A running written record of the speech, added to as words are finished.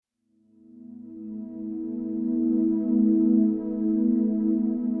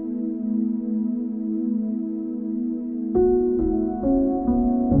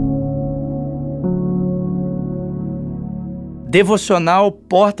Devocional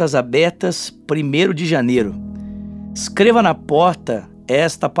Portas Abertas, 1º de janeiro. Escreva na porta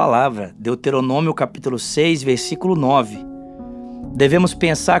esta palavra, Deuteronômio capítulo 6, versículo 9. Devemos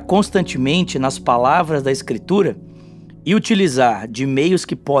pensar constantemente nas palavras da Escritura e utilizar de meios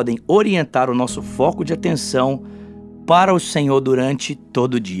que podem orientar o nosso foco de atenção para o Senhor durante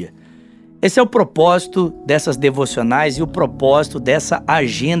todo o dia. Esse é o propósito dessas devocionais e o propósito dessa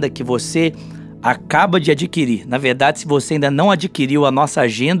agenda que você acaba de adquirir. Na verdade, se você ainda não adquiriu a nossa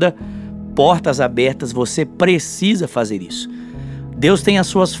agenda Portas Abertas, você precisa fazer isso. Deus tem as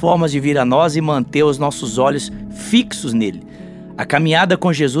suas formas de vir a nós e manter os nossos olhos fixos nele. A caminhada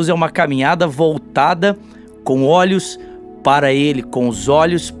com Jesus é uma caminhada voltada com olhos para ele, com os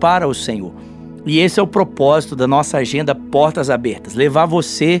olhos para o Senhor. E esse é o propósito da nossa agenda Portas Abertas, levar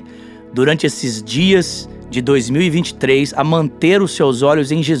você durante esses dias de 2023 a manter os seus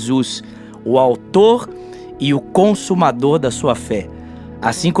olhos em Jesus, o autor e o consumador da sua fé.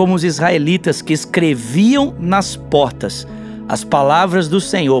 Assim como os israelitas que escreviam nas portas as palavras do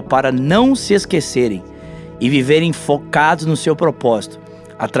Senhor para não se esquecerem e viverem focados no seu propósito,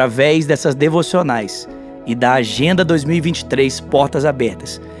 através dessas devocionais e da Agenda 2023 Portas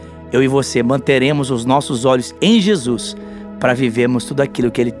Abertas, eu e você manteremos os nossos olhos em Jesus para vivermos tudo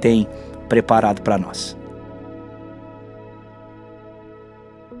aquilo que Ele tem preparado para nós.